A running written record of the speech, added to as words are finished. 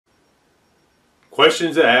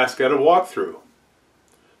Questions to ask at a walkthrough.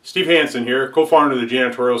 Steve Hansen here, co-founder of the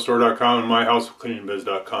Janitorial Store.com and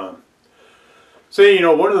myhousecleaningbiz.com. Say,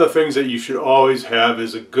 one of the things that you should always have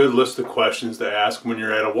is a good list of questions to ask when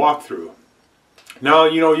you're at a walkthrough. Now,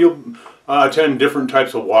 you'll attend different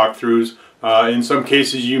types of walkthroughs. In some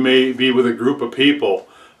cases, you may be with a group of people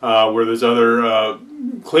where there's other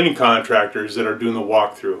cleaning contractors that are doing the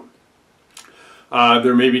walkthrough.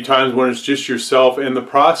 There may be times when it's just yourself and the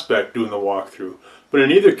prospect doing the walkthrough. But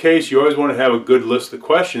in either case, you always want to have a good list of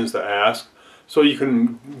questions to ask so you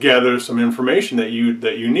can gather some information that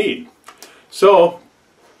you need. So,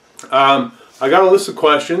 I got a list of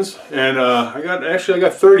questions, and I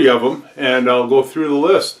got 30 of them, and I'll go through the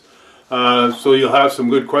list. So you'll have some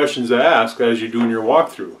good questions to ask as you're doing your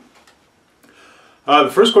walkthrough. The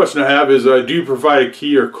first question I have is, do you provide a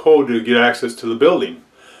key or code to get access to the building?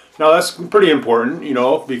 Now that's pretty important,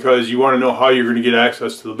 because you want to know how you're going to get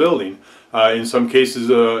access to the building. In some cases,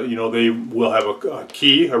 they will have a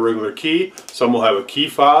key, a regular key. Some will have a key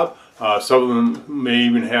fob. Some of them may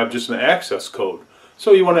even have just an access code.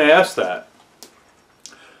 So you want to ask that.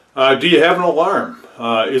 Do you have an alarm?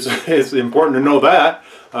 It's important to know that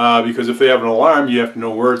because if they have an alarm, you have to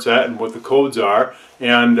know where it's at and what the codes are.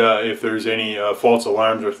 And if there's any false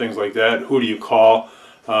alarms or things like that, who do you call?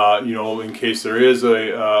 In case there is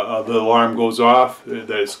the alarm goes off, that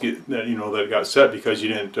it got set because you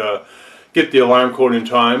didn't get the alarm code in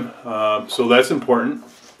time. So that's important.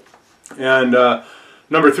 And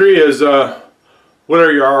number 3 is, what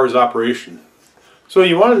are your hours of operation? So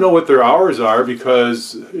you want to know what their hours are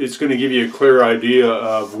because it's going to give you a clear idea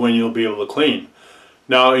of when you'll be able to clean.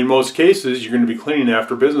 Now, in most cases, you're going to be cleaning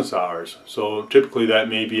after business hours. So typically that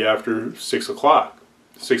may be after 6 o'clock,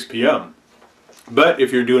 6 p.m. But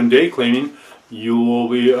if you're doing day cleaning, you will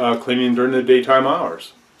be cleaning during the daytime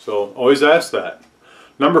hours. So always ask that.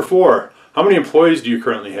 Number 4, how many employees do you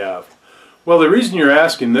currently have? Well, the reason you're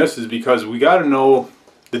asking this is because we got to know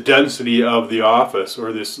the density of the office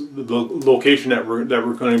or the location that we're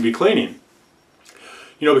going to be cleaning.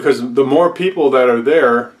 Because the more people that are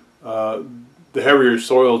there, the heavier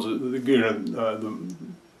soils, the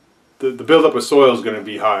buildup of soil is going to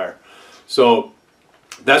be higher. So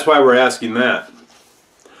that's why we're asking that.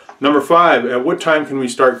 Number 5, at what time can we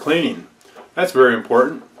start cleaning? That's very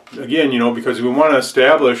important. Again, because we want to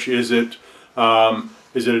establish, is it a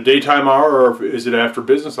daytime hour or is it after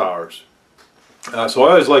business hours? So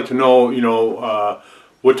I always like to know,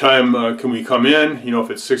 what time can we come in? If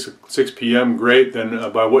it's 6 p.m., great.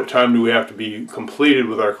 Then by what time do we have to be completed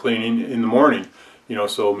with our cleaning in the morning?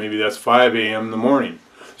 So maybe that's 5 a.m. in the morning.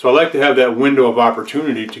 So I like to have that window of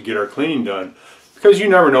opportunity to get our cleaning done. Because you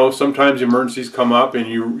never know, sometimes emergencies come up and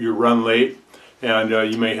you run late, and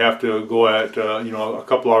you may have to go at a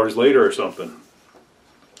couple hours later or something.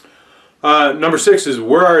 Number 6 is,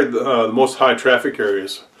 where are the most high traffic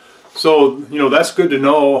areas? So that's good to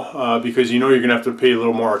know because you're going to have to pay a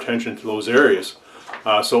little more attention to those areas.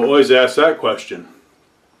 So always ask that question.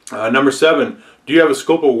 Number 7, do you have a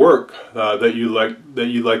scope of work that you'd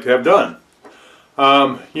like to have done?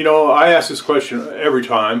 I ask this question every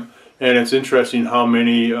time. And it's interesting how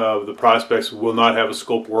many of the prospects will not have a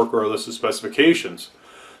scope of work or a list of specifications.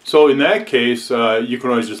 So in that case, you can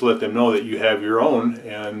always just let them know that you have your own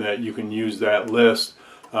and that you can use that list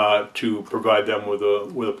to provide them with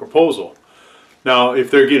a proposal. Now, if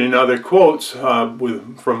they're getting other quotes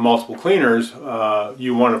from multiple cleaners,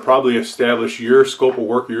 you want to probably establish your scope of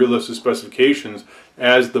work, your list of specifications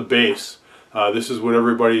as the base. This is what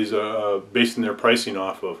everybody's basing their pricing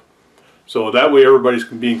off of. So that way everybody's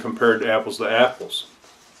being compared apples to apples.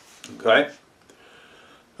 Okay?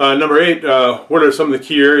 Number 8, what are some of the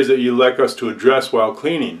key areas that you'd like us to address while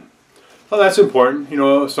cleaning? Well, that's important.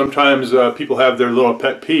 Sometimes people have their little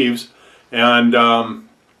pet peeves, and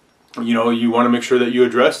you want to make sure that you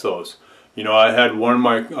address those. I had one of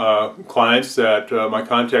my clients that my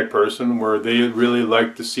contact person where they really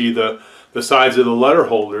like to see the sides of the letter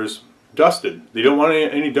holders dusted. They don't want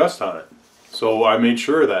any dust on it. So I made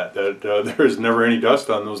sure that there's never any dust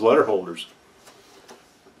on those letter holders.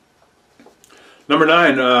 Number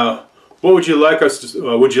 9, what would you like us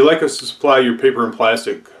to supply your paper and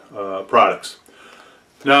plastic products?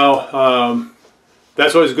 Now,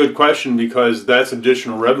 that's always a good question because that's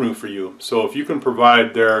additional revenue for you. So if you can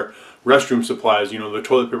provide their restroom supplies, the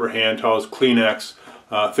toilet paper, hand towels, Kleenex,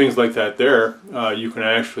 things like that there, you can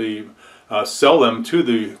actually sell them to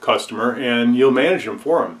the customer and you'll manage them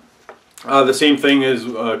for them. The same thing is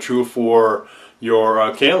true for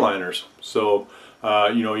your can liners. So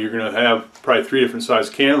you're going to have probably 3 different size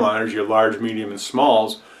can liners, your large, medium, and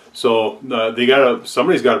smalls, So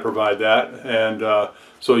somebody's got to provide that, and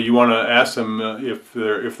so you want to ask them if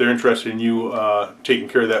they're interested in you taking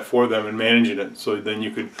care of that for them and managing it. So then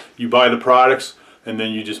you buy the products and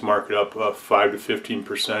then you just mark it up 5 to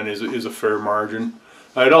 15% is a fair margin.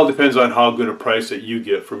 It all depends on how good a price that you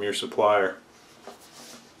get from your supplier.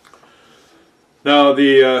 Now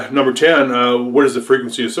the number 10, what is the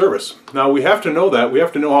frequency of service? Now we have to know that. We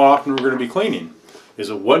have to know how often we're going to be cleaning. Is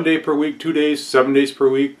it 1 day per week, 2 days, 7 days per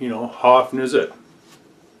week? You know, how often is it?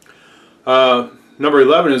 Number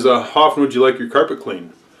 11 is how often would you like your carpet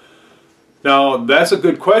cleaned? Now that's a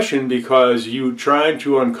good question because you're trying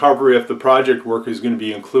to uncover if the project work is going to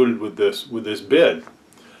be included with this bid.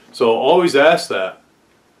 So always ask that.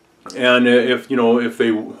 And if they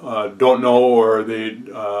don't know or they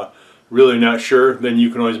really not sure, then you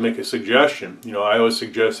can always make a suggestion. I always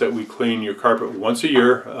suggest that we clean your carpet once a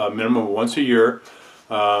year, minimum of once a year,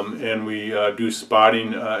 and we do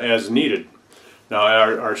spotting as needed. Now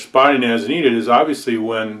our spotting as needed is obviously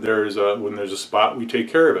when there's a spot, we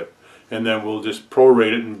take care of it, and then we'll just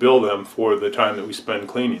prorate it and bill them for the time that we spend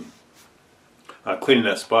cleaning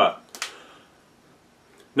that spot.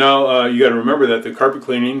 Now you got to remember that the carpet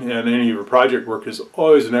cleaning and any of your project work is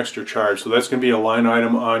always an extra charge, so that's going to be a line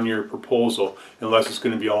item on your proposal unless it's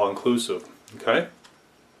going to be all inclusive. Okay.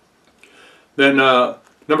 Then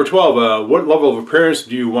number 12, what level of appearance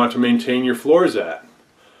do you want to maintain your floors at?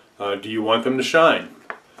 Do you want them to shine?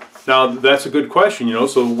 Now that's a good question.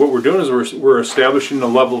 So what we're doing is we're establishing the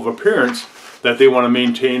level of appearance that they want to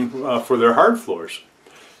maintain for their hard floors,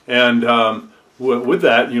 and with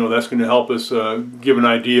that, that's going to help us give an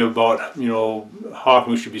idea about, how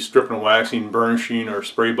often we should be stripping and waxing, burnishing, or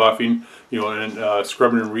spray buffing, and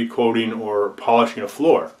scrubbing and recoating or polishing a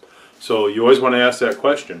floor. So you always want to ask that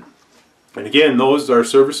question. And again, those are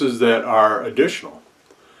services that are additional.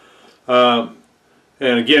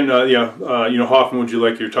 And again, how often would you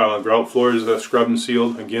like your tile and grout floors scrubbed and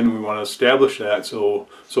sealed? Again, we want to establish that so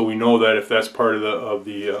we know that if that's part of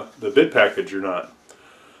the bid package or not.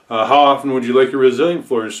 How often would you like your resilient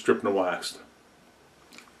floors stripped and waxed?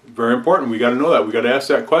 Very important. We got to know that. We got to ask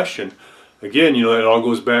that question. Again, it all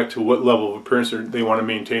goes back to what level of appearance they want to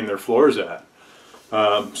maintain their floors at.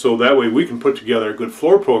 So that way we can put together a good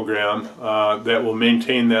floor program that will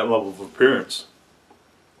maintain that level of appearance.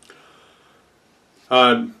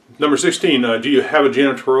 Number 16, do you have a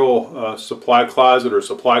janitorial supply closet or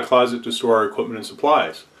supply closet to store our equipment and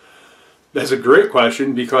supplies? That's a great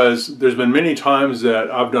question because there's been many times that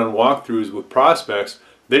I've done walkthroughs with prospects.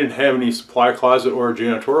 They didn't have any supply closet or a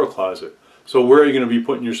janitorial closet. So where are you going to be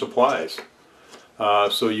putting your supplies?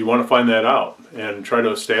 So you want to find that out and try to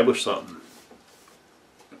establish something.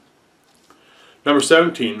 Number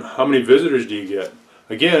 17, how many visitors do you get?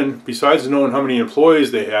 Again, besides knowing how many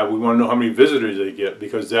employees they have, we want to know how many visitors they get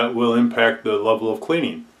because that will impact the level of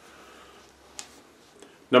cleaning.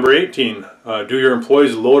 Number 18, do your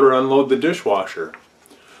employees load or unload the dishwasher?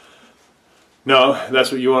 Now, that's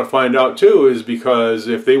what you want to find out too, is because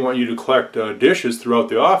if they want you to collect dishes throughout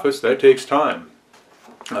the office, that takes time.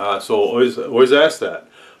 So always ask that.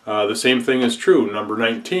 The same thing is true. Number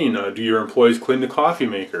 19, do your employees clean the coffee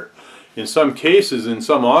maker? In some cases, in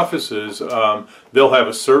some offices, they'll have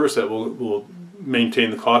a service that will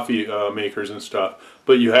maintain the coffee makers and stuff,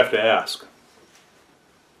 but you have to ask.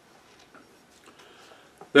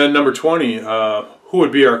 Then number 20, who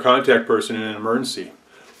would be our contact person in an emergency?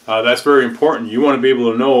 That's very important. You want to be able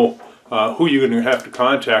to know who you're going to have to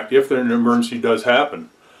contact if an emergency does happen.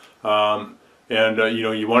 You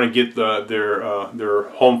want to get their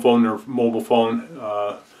home phone, their mobile phone,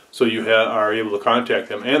 so you are able to contact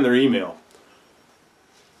them, and their email.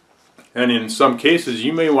 And in some cases,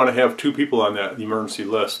 you may want to have 2 people on that emergency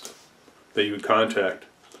list that you would contact.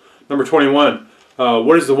 Number 21.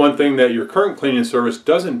 What is the one thing that your current cleaning service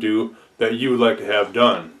doesn't do that you would like to have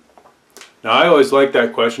done? Now, I always like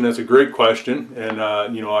that question. That's a great question, and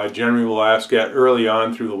I generally will ask that early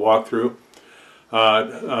on through the walkthrough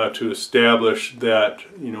to establish that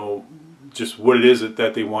just what it is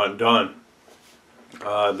that they want done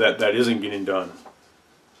that isn't getting done.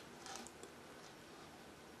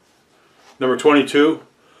 Number 22.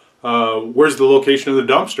 Where's the location of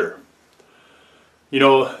the dumpster?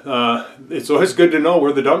 It's always good to know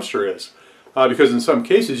where the dumpster is because in some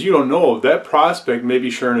cases you don't know. That prospect may be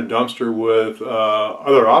sharing a dumpster with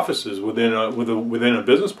other offices within a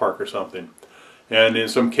business park or something. And in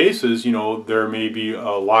some cases, there may be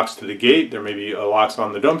locks to the gate, there may be locks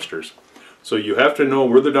on the dumpsters. So you have to know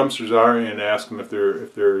where the dumpsters are and ask them if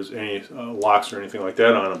there's any locks or anything like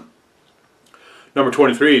that on them. Number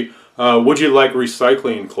 23, would you like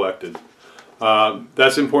recycling collected?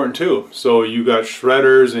 That's important too. So you got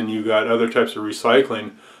shredders and you got other types of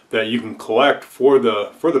recycling that you can collect for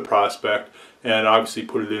the prospect and obviously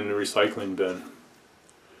put it in the recycling bin.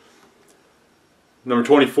 Number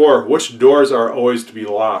 24, which doors are always to be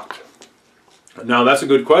locked? Now that's a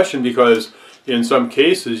good question, because in some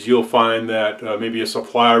cases you'll find that maybe a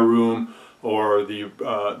supply room or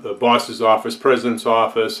the boss's office, president's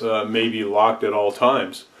office may be locked at all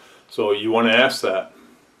times. So you want to ask that.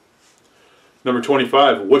 Number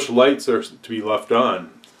 25, which lights are to be left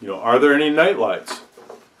on? Are there any night lights?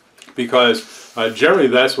 Because generally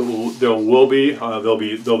that's what there will be. There'll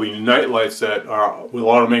be night lights that will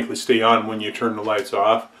automatically stay on when you turn the lights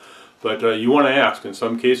off. But you want to ask. In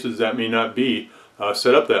some cases that may not be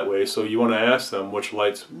set up that way, so you want to ask them which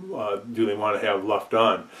lights do they want to have left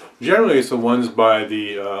on. Generally it's the ones by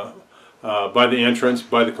the entrance,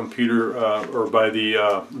 by the computer, or by the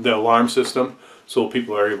alarm system, so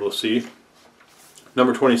people are able to see.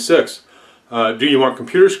 Number 26, do you want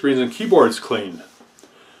computer screens and keyboards cleaned?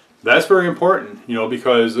 That's very important,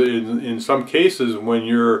 because in some cases when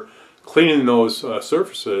you're cleaning those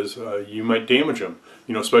surfaces, you might damage them,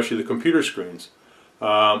 especially the computer screens.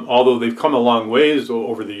 Although they've come a long ways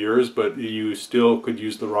over the years, but you still could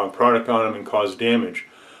use the wrong product on them and cause damage.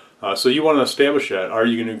 So you want to establish that. Are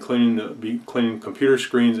you going to be cleaning computer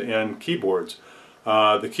screens and keyboards?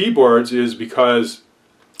 The keyboards is because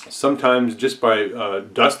sometimes just by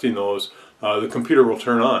dusting those, the computer will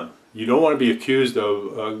turn on. You don't want to be accused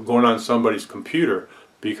of going on somebody's computer,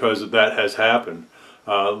 because that has happened.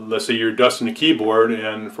 Let's say you're dusting a keyboard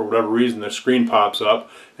and for whatever reason the screen pops up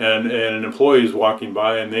and an employee is walking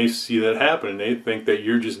by and they see that happen and they think that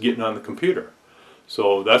you're just getting on the computer.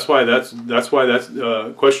 So that's why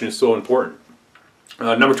that question is so important.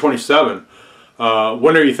 Number 27,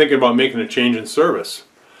 when are you thinking about making a change in service?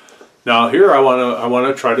 Now here I want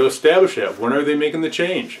to try to establish that. When are they making the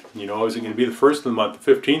change? Is it going to be the 1st of the month,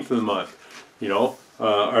 the 15th of the month?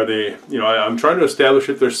 Are they? I'm trying to establish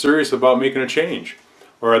if they're serious about making a change,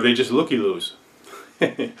 or are they just looky-loos?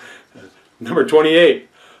 Number 28,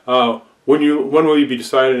 when will you be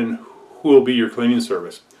deciding who will be your cleaning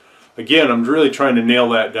service? Again, I'm really trying to nail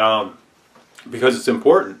that down because it's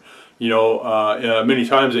important. Many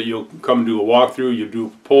times that you'll come do a walkthrough, you do a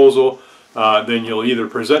proposal. Then you'll either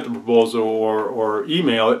present the proposal or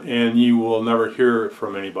email it, and you will never hear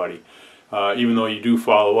from anybody, even though you do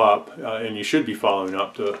follow up, and you should be following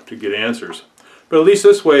up to get answers. But at least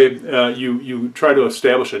this way, you try to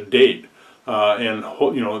establish a date and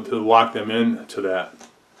to lock them into that.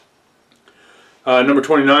 Number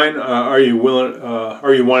 29, are you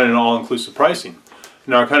wanting an all-inclusive pricing?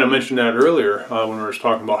 Now I kind of mentioned that earlier when we were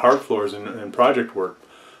talking about hard floors and project work.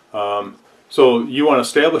 So you want to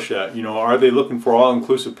establish that. Are they looking for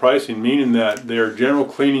all-inclusive pricing, meaning that their general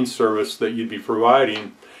cleaning service that you'd be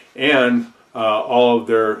providing and all of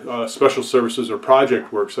their special services or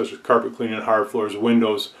project work, such as carpet cleaning, hard floors,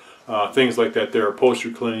 windows, things like that, their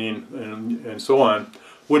upholstery cleaning, and so on,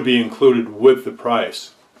 would be included with the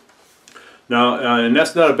price. Now, and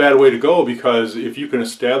that's not a bad way to go, because if you can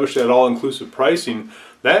establish that all-inclusive pricing,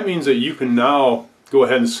 that means that you can now go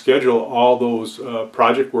ahead and schedule all those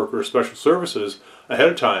project work or special services ahead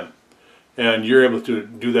of time. And you're able to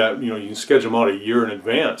do that, you can schedule them out a year in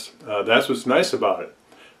advance. That's what's nice about it.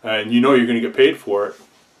 And you're going to get paid for it.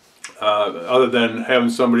 Other than having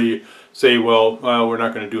somebody say, well, we're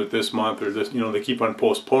not going to do it this month, or this, they keep on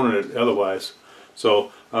postponing it otherwise.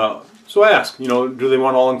 So ask, do they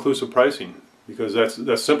want all-inclusive pricing? Because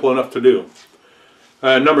that's simple enough to do.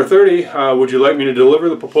 Number 30, would you like me to deliver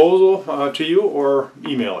the proposal to you or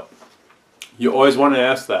email it? You always want to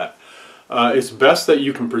ask that. It's best that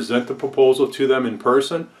you can present the proposal to them in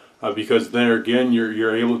person, because then again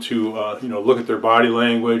you're able to look at their body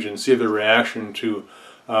language and see their reaction to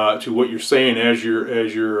what you're saying as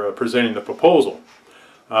you're presenting the proposal.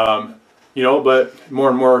 But more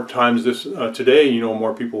and more times today,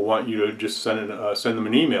 more people want you to just send them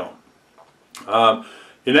an email.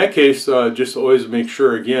 In that case, just always make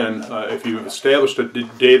sure, again, if you've established a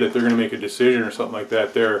day that they're going to make a decision or something like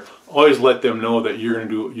that, always let them know that you're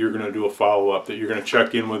going to do a follow-up, that you're going to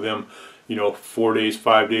check in with them, 4 days,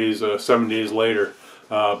 5 days, 7 days later.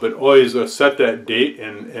 But always set that date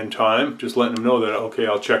and time, just letting them know that, okay,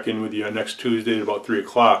 I'll check in with you next Tuesday at about 3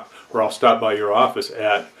 o'clock, or I'll stop by your office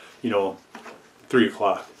at, 3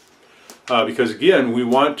 o'clock. Because again, we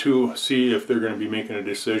want to see if they're going to be making a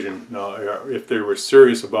decision, if they were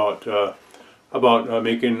serious about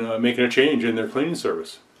making a change in their cleaning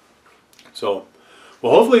service. So,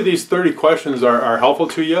 well, hopefully these 30 questions are helpful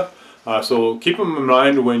to you. So keep them in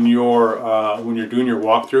mind when you're doing your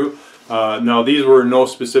walkthrough. Now these were in no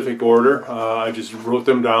specific order. I just wrote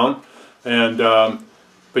them down, and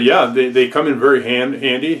but yeah, they come in very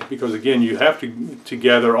handy, because again, you have to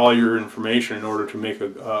gather all your information in order to make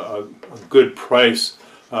a good create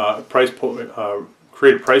a price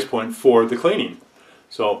point for the cleaning.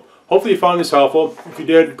 So hopefully you found this helpful. If you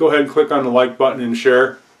did, go ahead and click on the like button and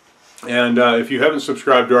share. And if you haven't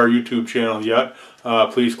subscribed to our YouTube channel yet,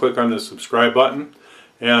 please click on the subscribe button.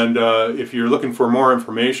 And if you're looking for more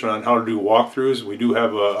information on how to do walkthroughs, we do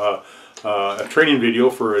have a training video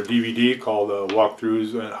for a DVD called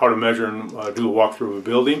Walkthroughs, how to measure and do a walkthrough of a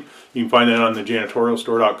building. You can find that on the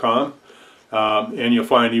Janitorialstore.com. And you'll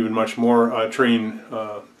find even much more training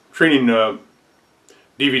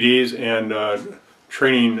DVDs and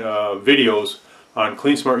training videos on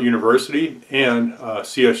CleanSmart University and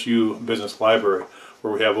CSU Business Library,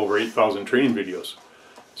 where we have over 8,000 training videos.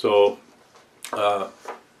 So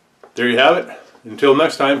there you have it. Until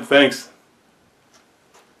next time, thanks.